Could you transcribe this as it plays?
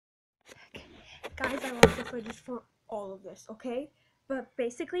Guys, I lost the footage for all of this, okay? But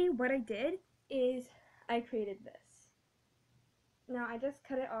basically what I did is I created this. Now I just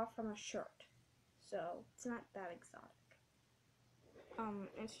cut it off from a shirt, so it's not that exotic.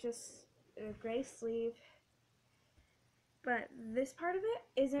 It's just a gray sleeve, but this part of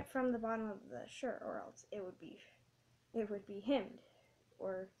it isn't from the bottom of the shirt, or else it would be hemmed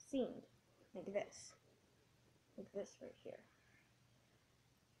or seamed like this right here.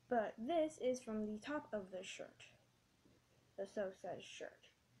 But this is from the top of the shirt, the So Says shirt.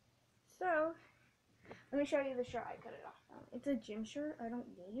 So let me show you the shirt I cut it off from. It's a gym shirt. I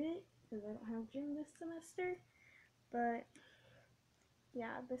don't need it because I don't have gym this semester. But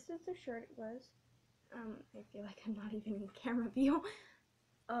yeah, this is the shirt it was. I feel like I'm not even in camera view.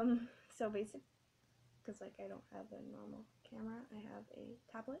 So basic, because like I don't have a normal camera. I have a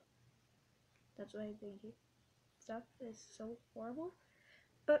tablet. That's why the stuff is so horrible.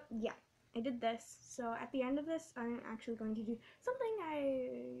 But yeah, I did this. So at the end of this, I'm actually going to do something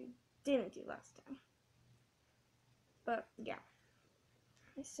I didn't do last time. But yeah.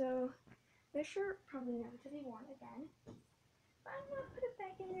 So this shirt probably never to be worn again. But I'm gonna put it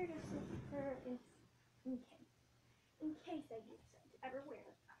back in there just for in case I decide to ever wear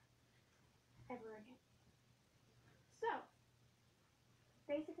it ever again. So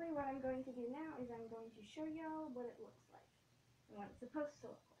basically what I'm going to do now is I'm going to show y'all what it looks like and what it's supposed to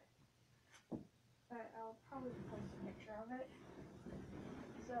look like. But I'll probably post a picture of it.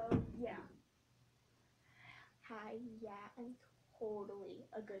 So yeah. Hi, yeah, I'm totally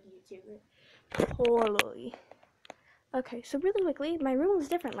a good YouTuber. Totally. Okay, so really quickly, my room was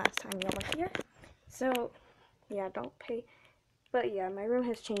different last time y'all were here. So yeah, don't pay. But yeah, my room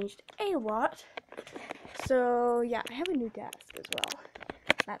has changed a lot. So yeah, I have a new desk as well.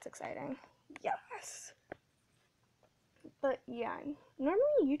 That's exciting. Yes. But yeah,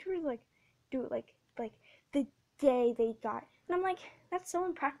 normally YouTubers like do it like the day they got, and I'm like, that's so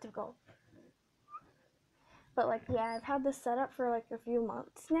impractical. But like yeah, I've had this set up for like a few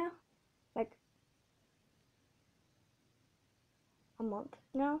months now, like a month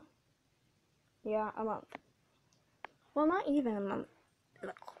now. Yeah, a month. Well, not even a month.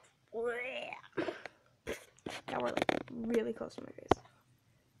 Now we're like really close to my face.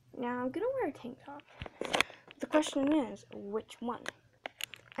 Now I'm gonna wear a tank top. The question is, which one?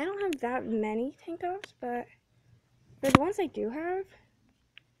 I don't have that many tank tops, but the ones I do have,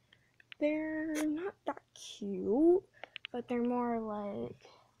 they're not that cute, but they're more like,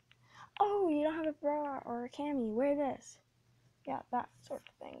 oh, you don't have a bra or a cami, wear this. Yeah, that sort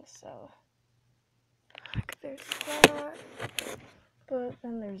of thing. So there's that, but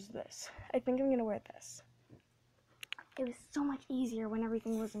then there's this. I think I'm gonna wear this. It was so much easier when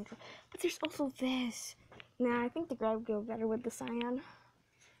everything was in. But there's also this. Nah, I think the gray would go better with the cyan.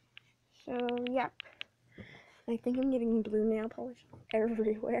 So yeah, I think I'm getting blue nail polish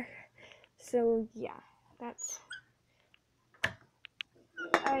everywhere. So yeah, that's.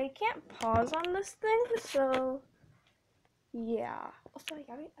 I can't pause on this thing, so yeah. Also,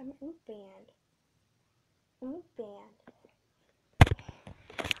 I'm in band.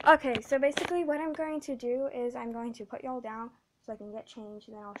 Okay, so basically what I'm going to do is I'm going to put y'all down so I can get changed,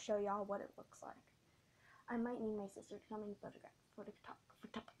 and then I'll show y'all what it looks like. I might need my sister to come and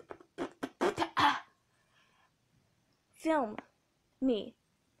film me.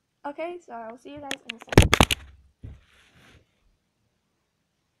 Okay, so I'll see you guys in a second.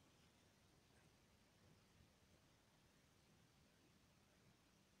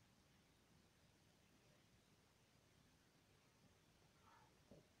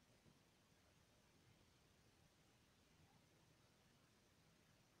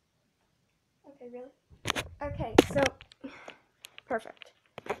 Okay, really? Okay, so perfect.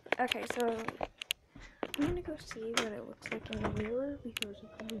 Okay, so I'm gonna go see what it looks like in the mirror because it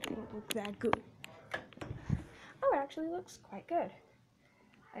probably doesn't look that good. Oh, it actually looks quite good.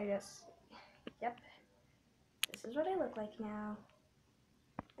 I guess, yep. This is what I look like now.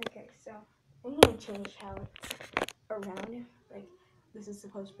 Okay, so I'm gonna change how it's around. Like, this is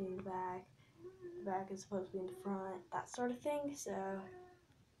supposed to be in the back is supposed to be in the front, that sort of thing. So,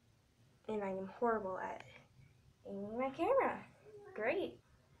 and I am horrible at aiming my camera. Great.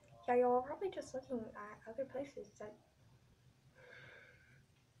 Yeah, y'all are probably just looking at other places that,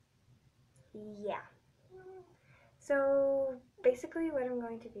 yeah. So basically what I'm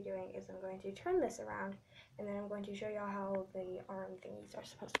going to be doing is I'm going to turn this around, and then I'm going to show y'all how the arm thingies are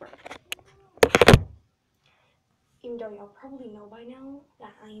supposed to work. Even though y'all probably know by now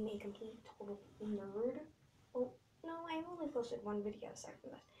that I am a complete total nerd. Well, no, I've only posted one video aside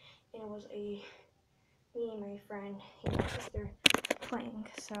from this, and it was me and my friend and my sister playing,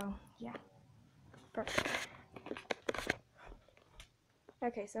 so yeah. Perfect.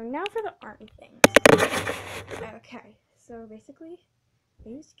 Okay, so now for the arm things. Okay, so basically, I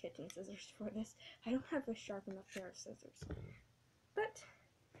used kitchen scissors for this. I don't have a sharp enough pair of scissors. But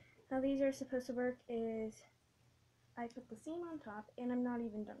how these are supposed to work is I put the seam on top, and I'm not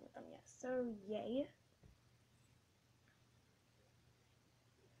even done with them yet. So, yay.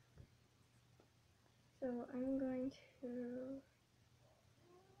 So I'm going to,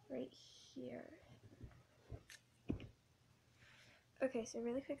 right here. Okay, so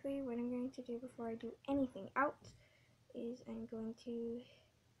really quickly, what I'm going to do before I do anything out is I'm going to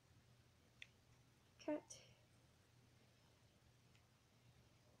cut.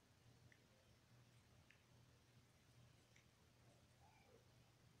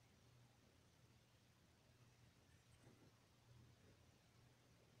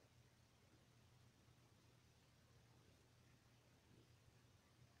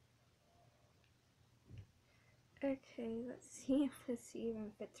 Okay, let's see if this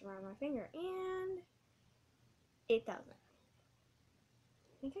even fits around my finger, and it doesn't.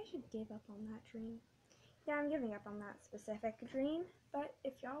 I think I should give up on that dream. Yeah, I'm giving up on that specific dream, but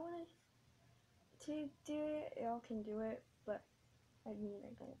if y'all want to do it, y'all can do it, but I mean,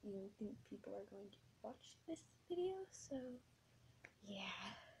 I don't even think people are going to watch this video, so yeah.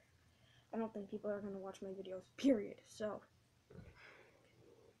 I don't think people are going to watch my videos, period, so.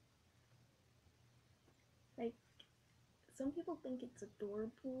 Like, some people think it's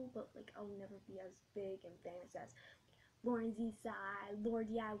adorable, but like, I'll never be as big and famous as lauernzside,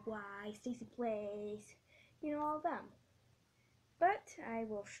 Laurdiy, Stacy Plays, you know, all of them. But I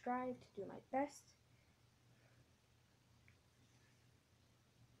will strive to do my best.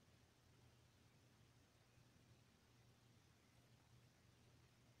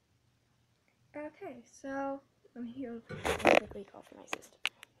 Okay, so let me go quickly call for my sister.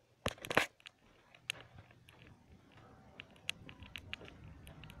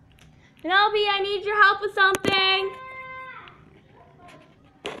 Penelope, I need your help with something.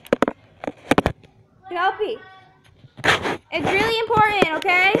 Penelope, it's really important,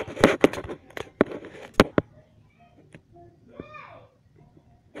 okay?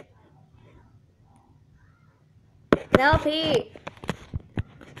 Penelope.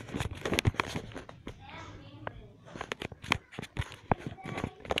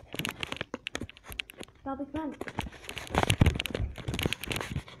 Penelope, come on.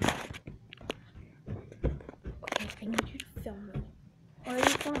 Okay, I need you to film me. What are you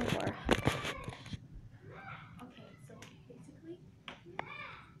filming for? Okay, so basically,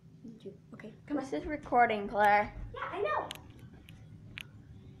 okay, come on. This is recording, Claire. Yeah, I know.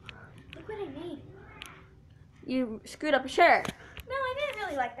 Look what I made. You screwed up a shirt. No, I didn't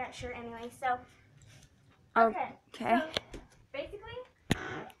really like that shirt anyway, so. Okay. So, basically,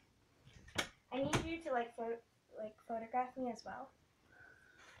 I need you to, photograph me as well.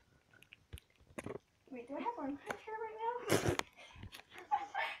 Wait, do I have armpit hair right now? I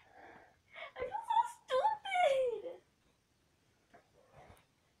feel so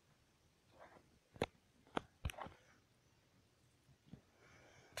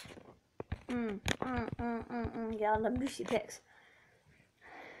stupid! Yeah, I love juicy pics.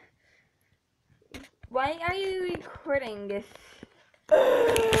 Why are you recording if...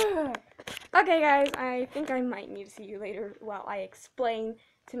 Okay, guys, I think I might need to see you later while I explain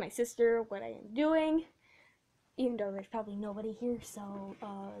to my sister what I am doing. Even though there's probably nobody here, so,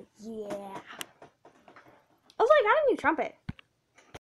 yeah. Also, I got a new trumpet.